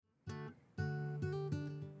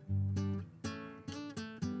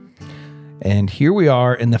And here we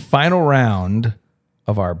are in the final round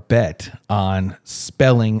of our bet on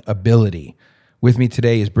spelling ability. With me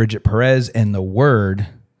today is Brigitte Perez, and the word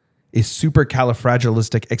is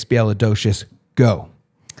supercalifragilisticexpialidocious. Go.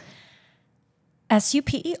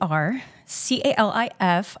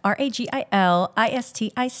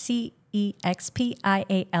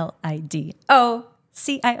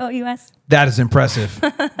 supercalifragilisticexpialidocious. That is impressive.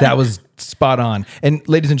 That was spot on. And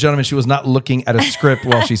ladies and gentlemen, she was not looking at a script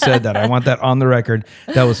while she said that. I want that on the record.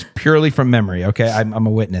 That was purely from memory. Okay, I'm a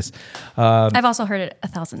witness. I've also heard it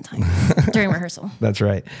 1,000 times during rehearsal. That's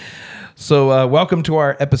right. So welcome to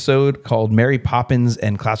our episode called Mary Poppins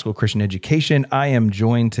and Classical Christian Education. I am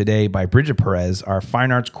joined today by Brigitte Perez, our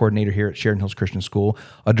fine arts coordinator here at Sheridan Hills Christian School,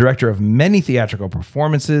 a director of many theatrical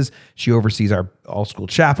performances. She oversees our all-school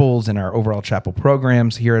chapels and our overall chapel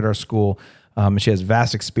programs here at our school. She has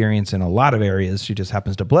vast experience in a lot of areas. She just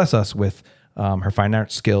happens to bless us with her fine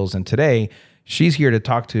arts skills. And today, she's here to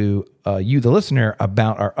talk to you, the listener,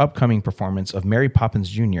 about our upcoming performance of Mary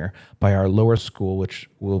Poppins Jr. by our lower school, which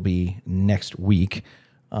will be next week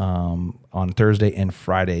on Thursday and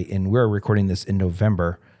Friday. And we're recording this in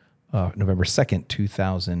November 2nd,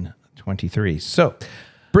 2023. So,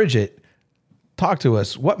 Brigitte, talk to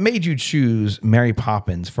us. What made you choose Mary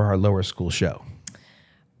Poppins for our lower school show?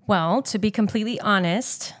 Well, to be completely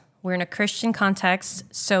honest, we're in a Christian context,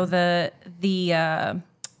 so the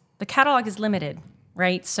catalog is limited,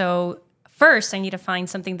 right? So first, I need to find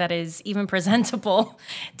something that is even presentable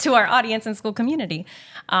to our audience and school community.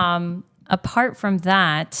 Apart from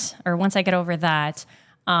that, or once I get over that,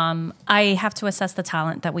 I have to assess the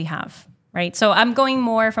talent that we have, right? So I'm going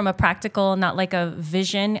more from a practical, not like a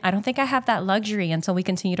vision. I don't think I have that luxury until we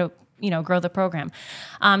continue to grow the program.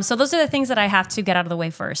 So those are the things that I have to get out of the way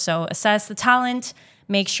first. So assess the talent,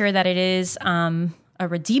 make sure that it is a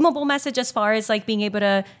redeemable message as far as like being able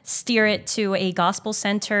to steer it to a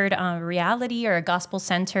gospel-centered reality or a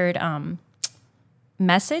gospel-centered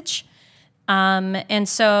message. And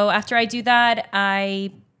so after I do that,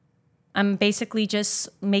 I'm basically just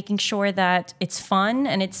making sure that it's fun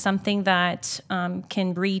and it's something that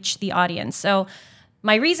can reach the audience. So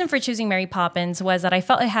my reason for choosing Mary Poppins was that I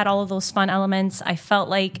felt it had all of those fun elements. I felt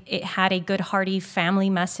like it had a good, hearty family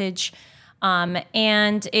message.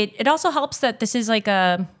 And it also helps that this is like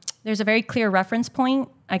there's a very clear reference point,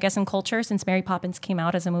 I guess, in culture since Mary Poppins came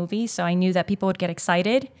out as a movie. So I knew that people would get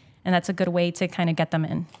excited, and that's a good way to kind of get them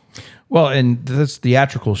in. Well, and this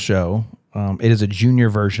theatrical show, it is a junior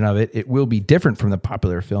version of it. It will be different from the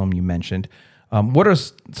popular film you mentioned. What are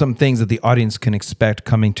some things that the audience can expect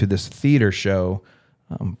coming to this theater show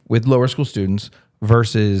with lower school students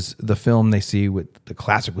versus the film they see with the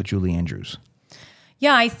classic with Julie Andrews?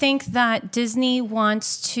 Yeah, I think that Disney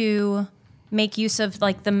wants to make use of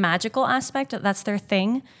like the magical aspect. That's their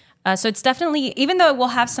thing. So it's definitely, even though it will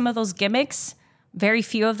have some of those gimmicks, very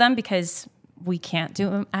few of them because we can't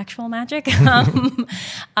do actual magic.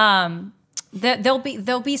 There'll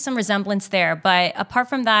be some resemblance there, but apart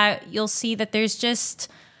from that, you'll see that there's just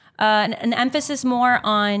an emphasis more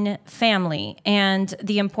on family and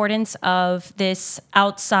the importance of this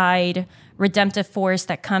outside redemptive force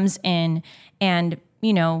that comes in and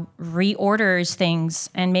reorders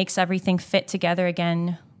things and makes everything fit together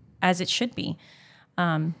again as it should be.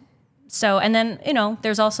 And then,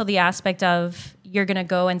 there's also the aspect of you're going to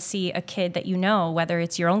go and see a kid that whether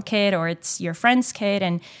it's your own kid or it's your friend's kid.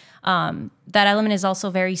 And that element is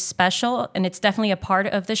also very special. And it's definitely a part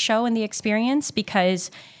of the show and the experience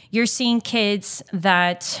because you're seeing kids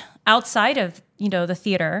that outside of, the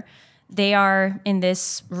theater, they are in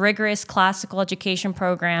this rigorous classical education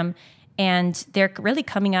program and they're really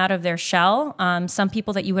coming out of their shell. Some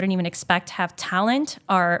people that you wouldn't even expect have talent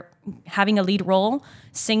are having a lead role,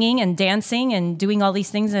 singing and dancing and doing all these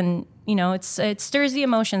things. And, it stirs the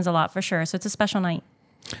emotions a lot for sure. So it's a special night.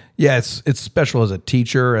 Yeah, it's special as a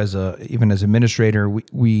teacher, even as administrator.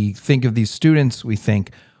 We think of these students, we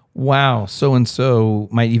think, wow, so-and-so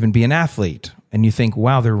might even be an athlete. And you think,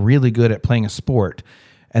 wow, they're really good at playing a sport.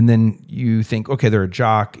 And then you think, okay, they're a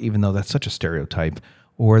jock, even though that's such a stereotype.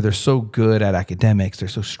 Or they're so good at academics, they're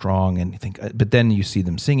so strong. And you think, but then you see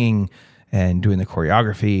them singing and doing the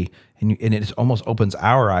choreography, and it almost opens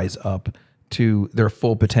our eyes up to their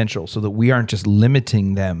full potential so that we aren't just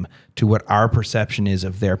limiting them to what our perception is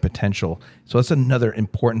of their potential. So that's another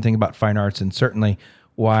important thing about fine arts, and certainly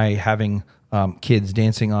why having kids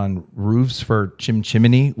dancing on roofs for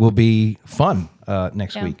Chimney will be fun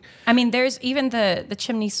next week. I mean, there's even the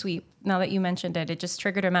chimney sweep. Now that you mentioned it, it just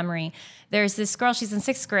triggered a memory. There's this girl, she's in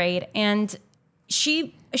 6th grade, and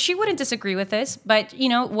she wouldn't disagree with this, but,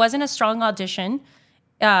 it wasn't a strong audition.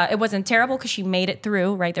 It wasn't terrible because she made it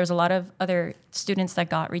through, right? There was a lot of other students that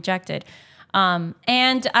got rejected.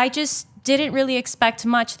 And I just didn't really expect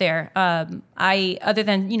much there. Other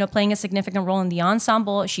than, playing a significant role in the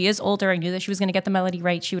ensemble, she is older. I knew that she was going to get the melody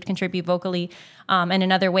right. She would contribute vocally, and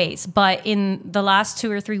in other ways. But in the last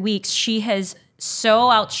 2 or 3 weeks, she has so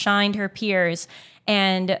outshined her peers.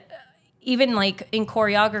 And even like in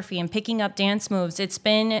choreography and picking up dance moves, it's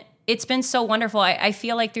been so wonderful. I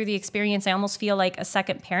feel like through the experience, I almost feel like a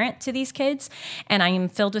second parent to these kids. And I am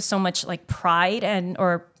filled with so much like pride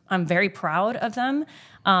or I'm very proud of them.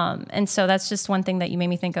 And so that's just one thing that you made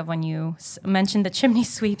me think of when you mentioned the chimney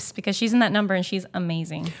sweeps, because she's in that number and she's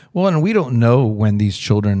amazing. Well, and we don't know when these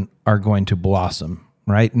children are going to blossom,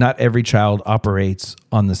 right? Not every child operates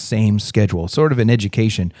on the same schedule. Sort of in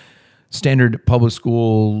education, standard public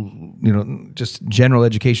school, just general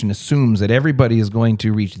education assumes that everybody is going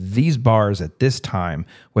to reach these bars at this time,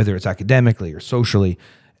 whether it's academically or socially.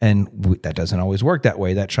 And that doesn't always work that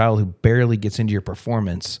way. That child who barely gets into your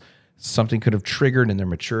performance, something could have triggered in their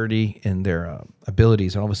maturity and their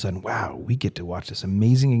abilities. And all of a sudden, wow, we get to watch this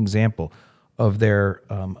amazing example of their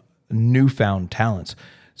newfound talents.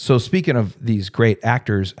 So speaking of these great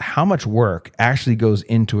actors, how much work actually goes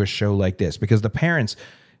into a show like this? Because the parents,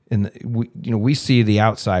 we see the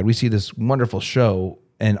outside, we see this wonderful show,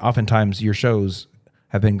 and oftentimes your shows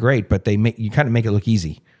have been great, but you kind of make it look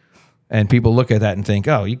easy. And people look at that and think,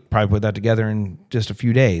 oh, you probably put that together in just a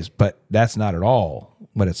few days. But that's not at all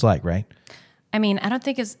what it's like, right? I mean, I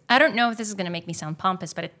don't know if this is going to make me sound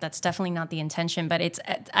pompous, but that's definitely not the intention. But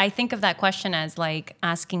I think of that question as like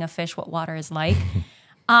asking a fish what water is like.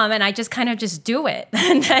 And I just kind of just do it.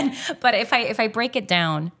 But if I break it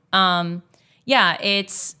down,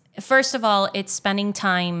 it's, first of all, it's spending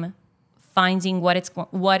time finding what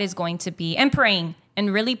is going to be, and praying,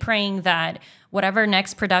 and really praying that whatever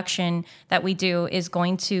next production that we do is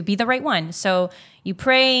going to be the right one. So you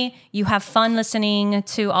pray, you have fun listening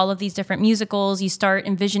to all of these different musicals. You start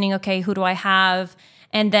envisioning, okay, who do I have?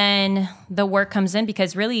 And then the work comes in,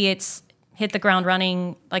 because really it's hit the ground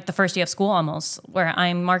running like the first day of school almost, where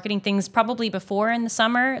I'm marketing things probably before in the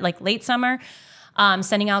summer, like late summer,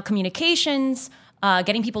 sending out communications,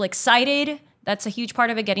 getting people excited. That's a huge part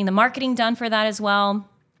of it, getting the marketing done for that as well.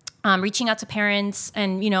 Reaching out to parents,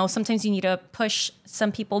 and sometimes you need to push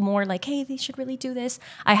some people more, like, hey, they should really do this.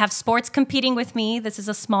 I have sports competing with me. This is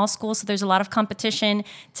a small school, so there's a lot of competition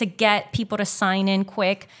to get people to sign in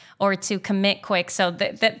quick or to commit quick. So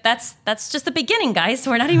that's just the beginning, guys.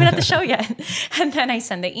 We're not even at the show yet. And then I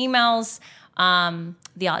send the emails,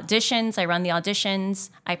 the auditions. I run the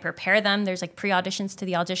auditions. I prepare them. There's like pre-auditions to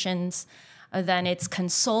the auditions. Then it's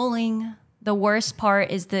consoling. The worst part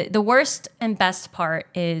is the worst and best part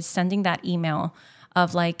is sending that email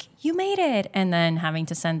of like, you made it, and then having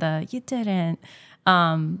to send you didn't.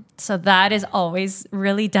 So that is always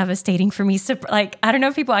really devastating for me. So, like, I don't know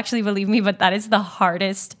if people actually believe me, but that is the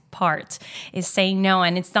hardest part, is saying no.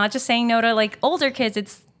 And it's not just saying no to like older kids,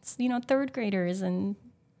 it's third graders, and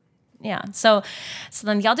yeah. So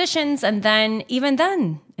then the auditions, and then even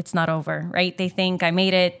then it's not over, right? They think I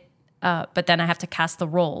made it. But then I have to cast the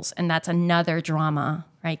roles, and that's another drama,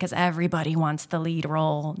 right? Because everybody wants the lead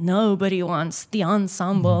role. Nobody wants the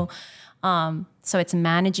ensemble. So it's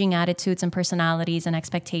managing attitudes and personalities and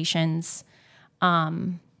expectations.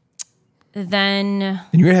 Then... And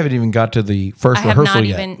you haven't even got to the first rehearsal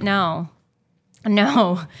yet. No.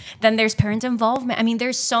 Then there's parent involvement. I mean,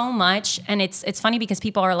 there's so much, and it's funny because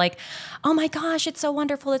people are like, oh my gosh, it's so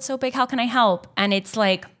wonderful. It's so big. How can I help? And it's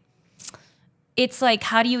like,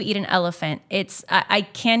 how do you eat an elephant? I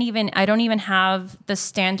don't even have the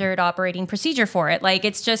standard operating procedure for it. Like,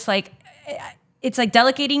 it's just like, it's like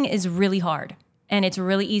delegating is really hard, and it's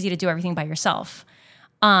really easy to do everything by yourself.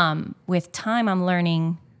 With time, I'm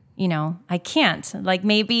learning, I can't. Like,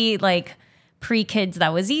 maybe like pre-kids,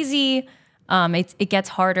 that was easy. It gets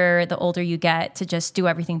harder the older you get to just do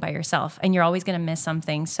everything by yourself, and you're always going to miss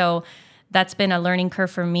something. So that's been a learning curve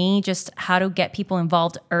for me, just how to get people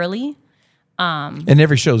involved early. And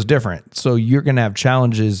every show is different. So you're going to have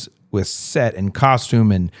challenges with set and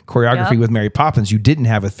costume and choreography. With Mary Poppins. You didn't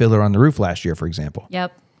have a Fiddler on the Roof last year, for example.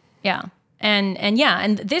 Yep. Yeah.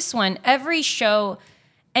 And this one, every show,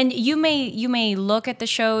 and you may look at the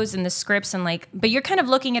shows and the scripts and like, but you're kind of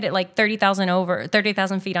looking at it like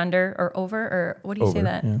 30,000 feet under or over, or what do you say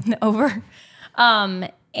that? Yeah. Over.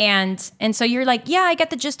 And so you're like, yeah, I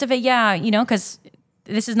get the gist of it. Yeah. Cause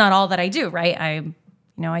this is not all that I do, right?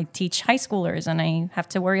 I teach high schoolers, and I have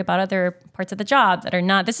to worry about other parts of the job that are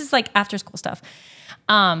not, this is like after school stuff.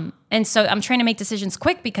 And so I'm trying to make decisions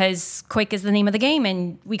quick because quick is the name of the game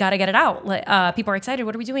and we got to get it out. People are excited.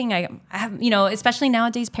 What are we doing? I have, especially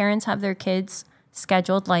nowadays, parents have their kids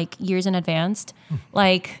scheduled like years in advance.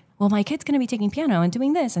 Like, well, my kid's going to be taking piano and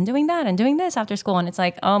doing this and doing that and doing this after school. And it's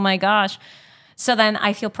like, oh my gosh. So then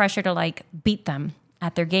I feel pressure to like beat them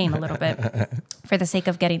at their game a little bit for the sake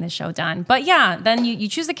of getting the show done. But yeah, then you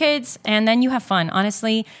choose the kids and then you have fun.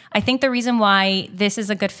 Honestly, I think the reason why this is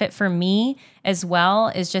a good fit for me as well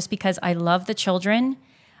is just because I love the children.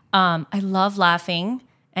 I love laughing.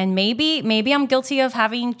 And maybe I'm guilty of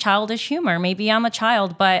having childish humor. Maybe I'm a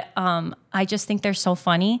child, but I just think they're so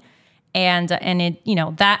funny. And it,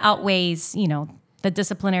 that outweighs, the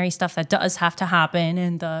disciplinary stuff that does have to happen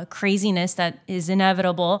and the craziness that is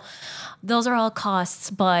inevitable. Those are all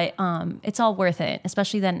costs, but it's all worth it,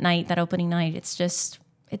 especially that opening night.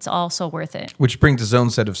 It's all so worth it. Which brings its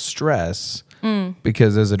own set of stress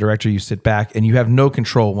because as a director, you sit back and you have no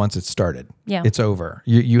control once it's started. Yeah. It's over.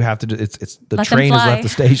 You have to do, it's the Let train them has fly. left the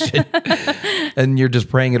station and you're just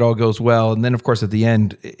praying it all goes well. And then of course at the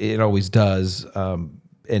end, it always does.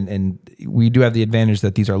 And we do have the advantage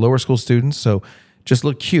that these are lower school students. So just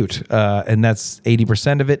look cute. And that's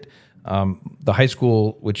 80% of it. The high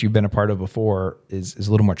school, which you've been a part of before, is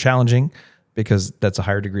a little more challenging because that's a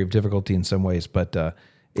higher degree of difficulty in some ways, but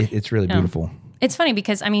it's really beautiful. It's funny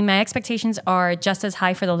because, my expectations are just as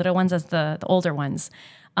high for the little ones as the older ones.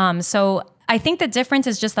 So I think the difference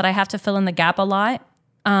is just that I have to fill in the gap a lot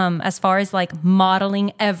as far as like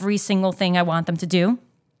modeling every single thing I want them to do.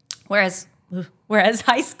 Whereas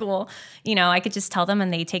high school, I could just tell them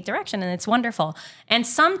and they take direction and it's wonderful. And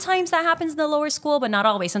sometimes that happens in the lower school, but not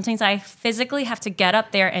always. Sometimes I physically have to get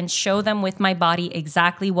up there and show them with my body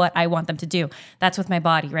exactly what I want them to do. That's with my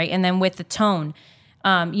body, right? And then with the tone,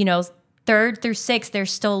 3rd through 6th, they're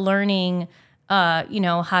still learning, how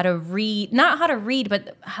to read, not how to read,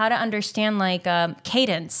 but how to understand like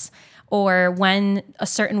cadence or when a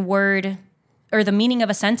certain word or the meaning of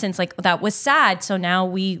a sentence, like that was sad. So now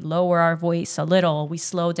we lower our voice a little, we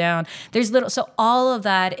slow down. So all of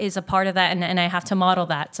that is a part of that. And I have to model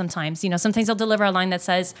that sometimes. Sometimes I'll deliver a line that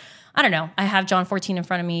says, I don't know, I have John 14 in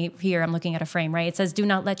front of me here. I'm looking at a frame, right? It says, do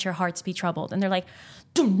not let your hearts be troubled. And they're like,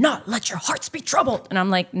 do not let your hearts be troubled. And I'm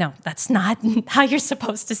like, no, that's not how you're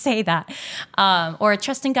supposed to say that. Or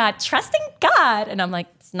trusting God. And I'm like,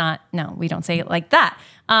 it's not, no, we don't say it like that.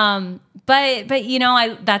 But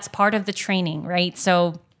that's part of the training, right?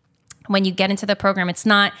 So when you get into the program, it's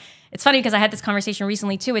funny because I had this conversation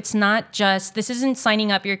recently too. It's not just, this isn't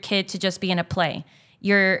signing up your kid to just be in a play.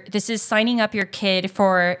 This is signing up your kid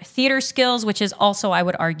for theater skills, which is also, I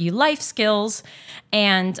would argue, life skills,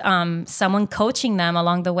 and someone coaching them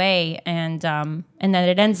along the way, and then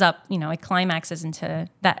it ends up, it climaxes into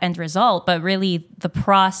that end result. But really, the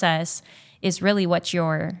process is really what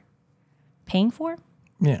you're paying for.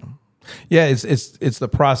 Yeah. Yeah, it's the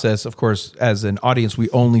process. Of course, as an audience, we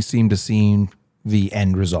only seem to see the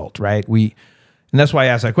end result, right? And that's why I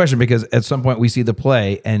asked that question, because at some point we see the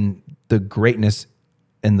play and the greatness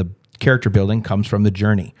and the character building comes from the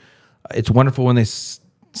journey. It's wonderful when they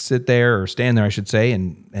sit there or stand there, I should say,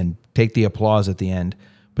 and take the applause at the end.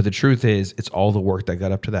 But the truth is, it's all the work that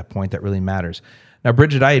got up to that point that really matters. Now,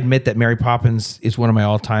 Brigitte, I admit that Mary Poppins is one of my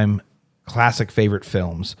all-time classic favorite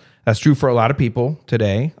films. That's true for a lot of people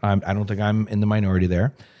today. I don't think I'm in the minority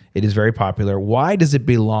there. It is very popular. Why does it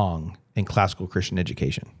belong in classical Christian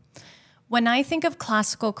education? When I think of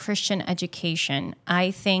classical Christian education,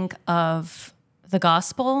 I think of the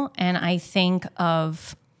gospel and I think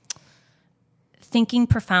of thinking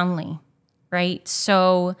profoundly, right?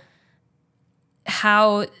 So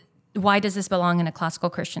why does this belong in a classical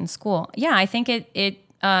Christian school? Yeah, I think it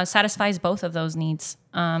satisfies both of those needs.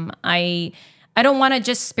 I don't want to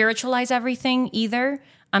just spiritualize everything either.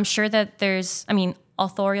 I'm sure that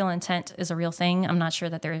authorial intent is a real thing. I'm not sure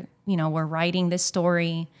that we're writing this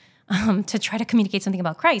story to try to communicate something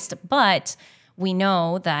about Christ, but we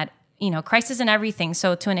know that, Christ is in everything.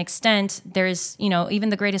 So to an extent, there's, even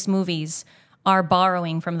the greatest movies are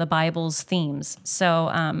borrowing from the Bible's themes. So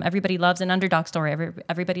everybody loves an underdog story.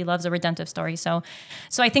 Everybody loves a redemptive story. So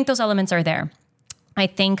I think those elements are there. I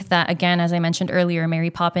think that, again, as I mentioned earlier, Mary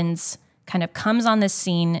Poppins kind of comes on this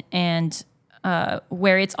scene and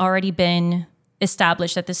where it's already been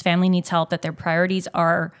established that this family needs help, that their priorities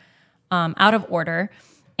are out of order.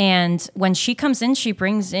 And when she comes in, she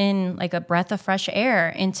brings in like a breath of fresh air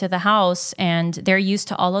into the house, and they're used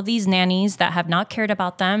to all of these nannies that have not cared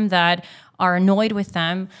about them, that are annoyed with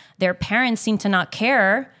them. Their parents seem to not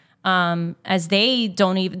care, as they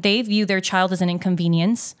view their child as an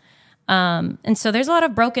inconvenience. And so there's a lot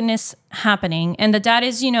of brokenness happening. And the dad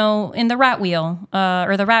is, in the rat wheel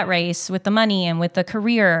or the rat race with the money and with the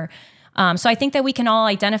career. So I think that we can all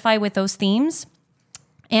identify with those themes.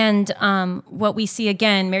 And what we see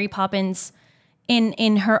again, Mary Poppins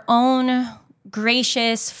in her own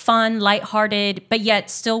gracious, fun, lighthearted, but yet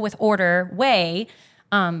still with order way,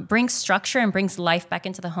 brings structure and brings life back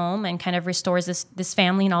into the home and kind of restores this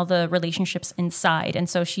family and all the relationships inside. And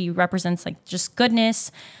so she represents like just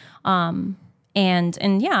goodness. And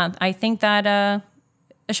yeah, I think that a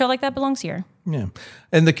show like that belongs here. Yeah.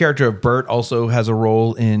 And the character of Bert also has a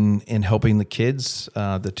role in helping the kids,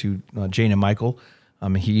 the two, Jane and Michael.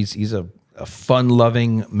 He's a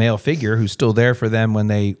fun-loving male figure who's still there for them when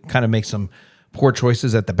they kind of make some poor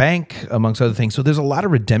choices at the bank, amongst other things. So there's a lot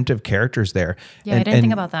of redemptive characters there. Yeah, I didn't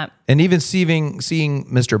think about that. And even seeing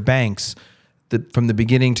Mr. Banks, from the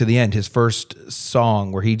beginning to the end, his first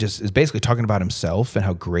song where he just is basically talking about himself and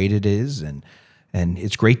how great it is, and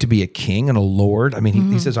it's great to be a king and a lord. I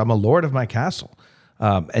mean, he says, "I'm a lord of my castle."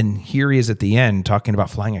 And here he is at the end talking about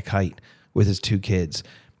flying a kite with his two kids.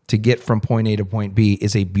 To get from point A to point B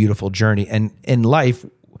is a beautiful journey. And in life,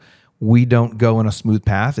 we don't go on a smooth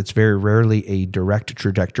path. It's very rarely a direct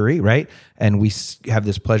trajectory, right? And we have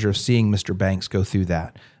this pleasure of seeing Mr. Banks go through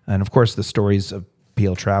that. And of course, the stories of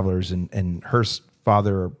PL Travelers and her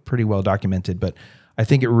father are pretty well documented, but I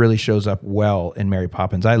think it really shows up well in Mary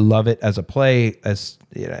Poppins. I love it as a play. I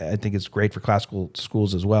think it's great for classical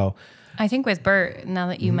schools as well. I think with Bert, now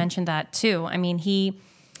that you mentioned that too, I mean, he,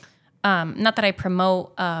 not that I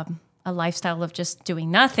promote a lifestyle of just doing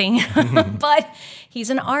nothing, but he's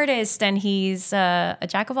an artist and he's a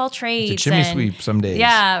jack of all trades. It's a chimney sweep some days.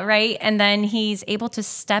 Yeah, right. And then he's able to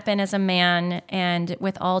step in as a man and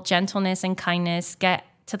with all gentleness and kindness, get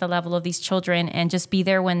to the level of these children and just be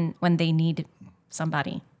there when they need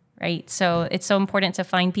somebody, right? So it's so important to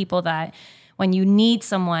find people that when you need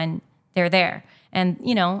someone, they're there. And,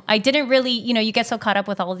 I didn't really, you get so caught up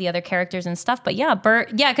with all the other characters and stuff. But yeah,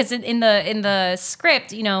 Bert, yeah, because in the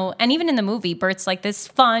script, and even in the movie, Bert's like this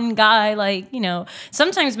fun guy, like,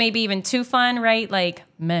 sometimes maybe even too fun, right? Like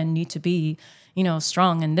men need to be,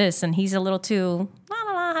 strong in this. And he's a little too,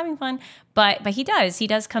 having fun. But he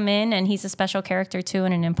does come in and he's a special character too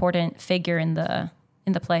and an important figure in the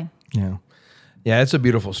play. Yeah. Yeah, it's a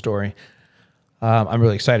beautiful story. I'm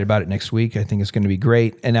really excited about it next week. I think it's going to be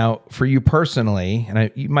great. And now for you personally,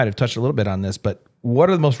 and you might have touched a little bit on this, but what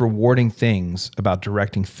are the most rewarding things about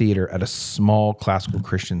directing theater at a small classical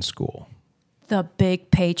Christian school? The big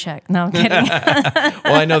paycheck. No, I'm kidding.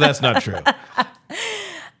 Well, I know that's not true.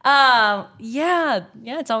 Yeah,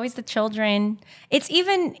 it's always the children. It's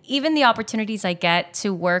even the opportunities I get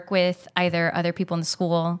to work with either other people in the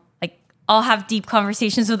school. I'll have deep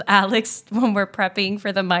conversations with Alex when we're prepping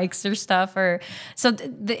for the mics or stuff.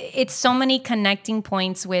 It's so many connecting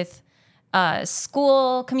points with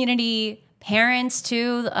school, community, parents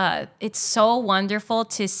too. It's so wonderful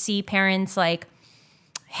to see parents like,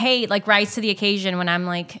 hey, like rise to the occasion when I'm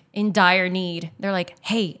like in dire need. They're like,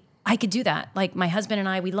 hey, I could do that. Like my husband and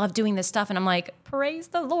I, we love doing this stuff. And I'm like, praise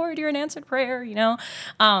the Lord, you're an answered prayer,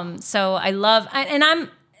 So I love,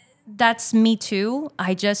 that's me too.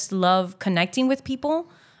 I just love connecting with people.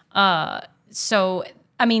 So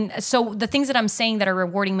the things that I'm saying that are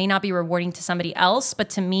rewarding may not be rewarding to somebody else, but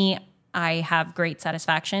to me, I have great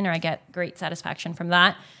satisfaction, or I get great satisfaction from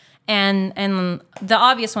that. And the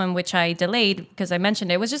obvious one, which I delayed because I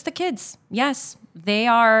mentioned it, was just the kids. Yes, they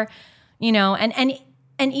are, and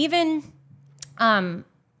even,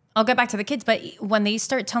 I'll get back to the kids, but when they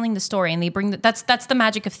start telling the story and they bring that's the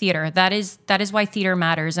magic of theater. That is why theater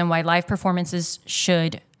matters and why live performances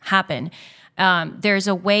should happen. There's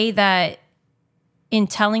a way that in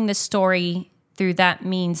telling the story through that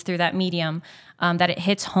medium, that it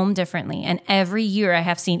hits home differently. And every year I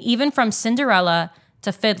have seen, even from Cinderella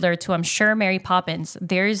to Fiddler to I'm sure Mary Poppins,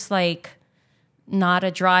 there's like not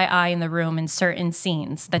a dry eye in the room in certain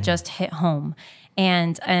scenes that just hit home.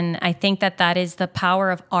 And I think that is the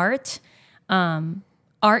power of art.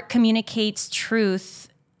 Art communicates truth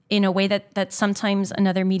in a way that sometimes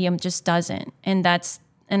another medium just doesn't. And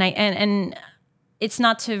it's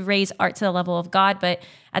not to raise art to the level of God, but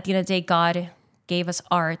at the end of the day, God gave us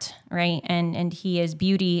art, right? And He is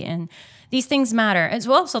beauty, and these things matter as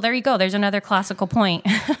well. So there you go. There's another classical point.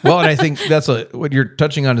 Well, and I think that's what you're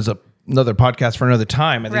touching on is another podcast for another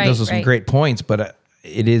time. I think those are some great points, but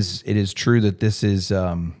it is true that this is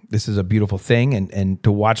a beautiful thing, and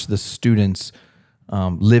to watch the students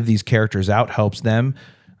live these characters out helps them.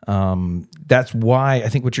 That's why I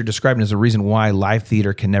think what you're describing is the reason why live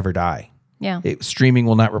theater can never die. Yeah, streaming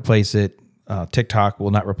will not replace it. TikTok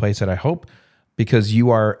will not replace it, I hope, because you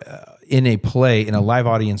are in a play, in a live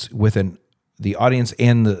audience with the audience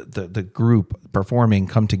and the group performing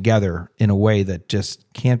come together in a way that just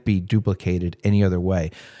can't be duplicated any other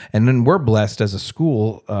way. And then we're blessed as a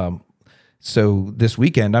school. So this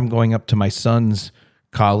weekend, I'm going up to my son's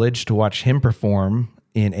college to watch him perform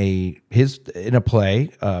in a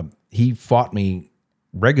play. He fought me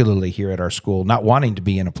regularly here at our school, not wanting to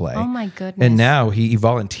be in a play. Oh my goodness. And now he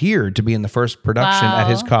volunteered to be in the first production at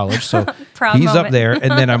his college. So Proud he's moment. up there.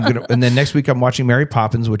 And then and then next week I'm watching Mary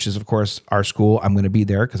Poppins, which is of course our school. I'm going to be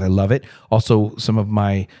there because I love it. Also, some of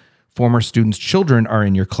my former students' children are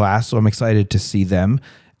in your class, so I'm excited to see them.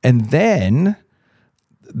 And then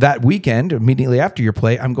that weekend, immediately after your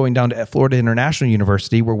play, I'm going down to Florida International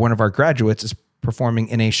University, where one of our graduates is performing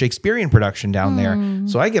in a Shakespearean production down there.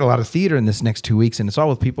 So I get a lot of theater in this next 2 weeks, and it's all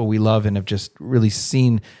with people we love and have just really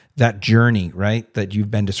seen that journey, right, that you've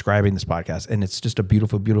been describing this podcast. And it's just a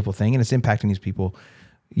beautiful, beautiful thing, and it's impacting these people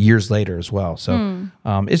years later as well. So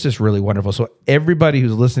it's just really wonderful. So everybody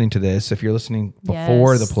who's listening to this, if you're listening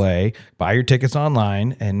before the play, buy your tickets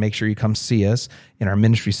online and make sure you come see us in our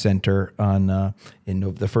ministry center on in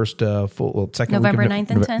the first second November week of 9th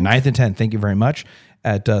and 10th. 9th and 10th. Thank you very much.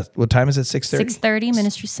 At what time is it? 6:30? 6:30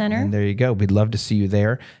 Ministry Center. And there you go. We'd love to see you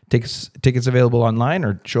there. Tickets available online,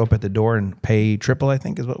 or show up at the door and pay triple, I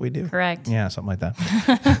think is what we do. Correct. Yeah, something like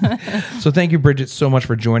that. So thank you, Brigitte, so much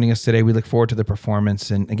for joining us today. We look forward to the performance.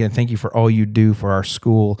 And again, thank you for all you do for our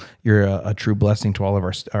school. You're a true blessing to all of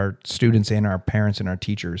our students and our parents and our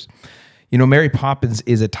teachers. You know, Mary Poppins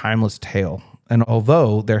is a timeless tale. And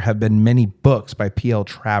although there have been many books by P.L.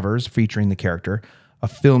 Travers featuring the character, a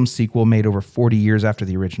film sequel made over 40 years after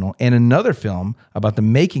the original, and another film about the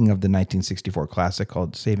making of the 1964 classic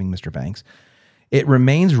called Saving Mr. Banks, it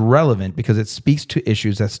remains relevant because it speaks to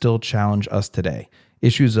issues that still challenge us today.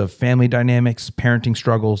 Issues of family dynamics, parenting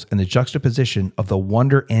struggles, and the juxtaposition of the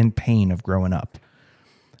wonder and pain of growing up.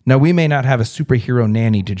 Now, we may not have a superhero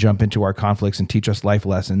nanny to jump into our conflicts and teach us life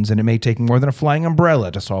lessons, and it may take more than a flying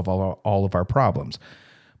umbrella to solve all of our problems.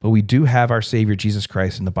 But we do have our Savior, Jesus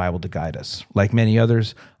Christ, in the Bible to guide us. Like many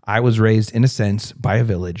others, I was raised, in a sense, by a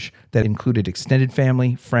village that included extended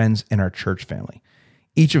family, friends, and our church family.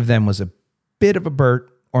 Each of them was a bit of a Bert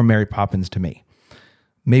or Mary Poppins to me.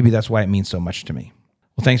 Maybe that's why it means so much to me.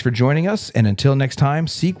 Well, thanks for joining us, and until next time,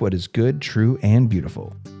 seek what is good, true, and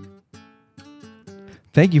beautiful.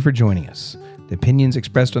 Thank you for joining us. The opinions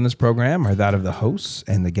expressed on this program are that of the hosts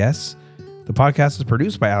and the guests. The podcast is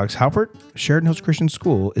produced by Alex Halpert. Sheridan Hills Christian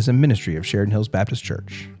School is a ministry of Sheridan Hills Baptist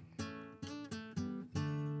Church.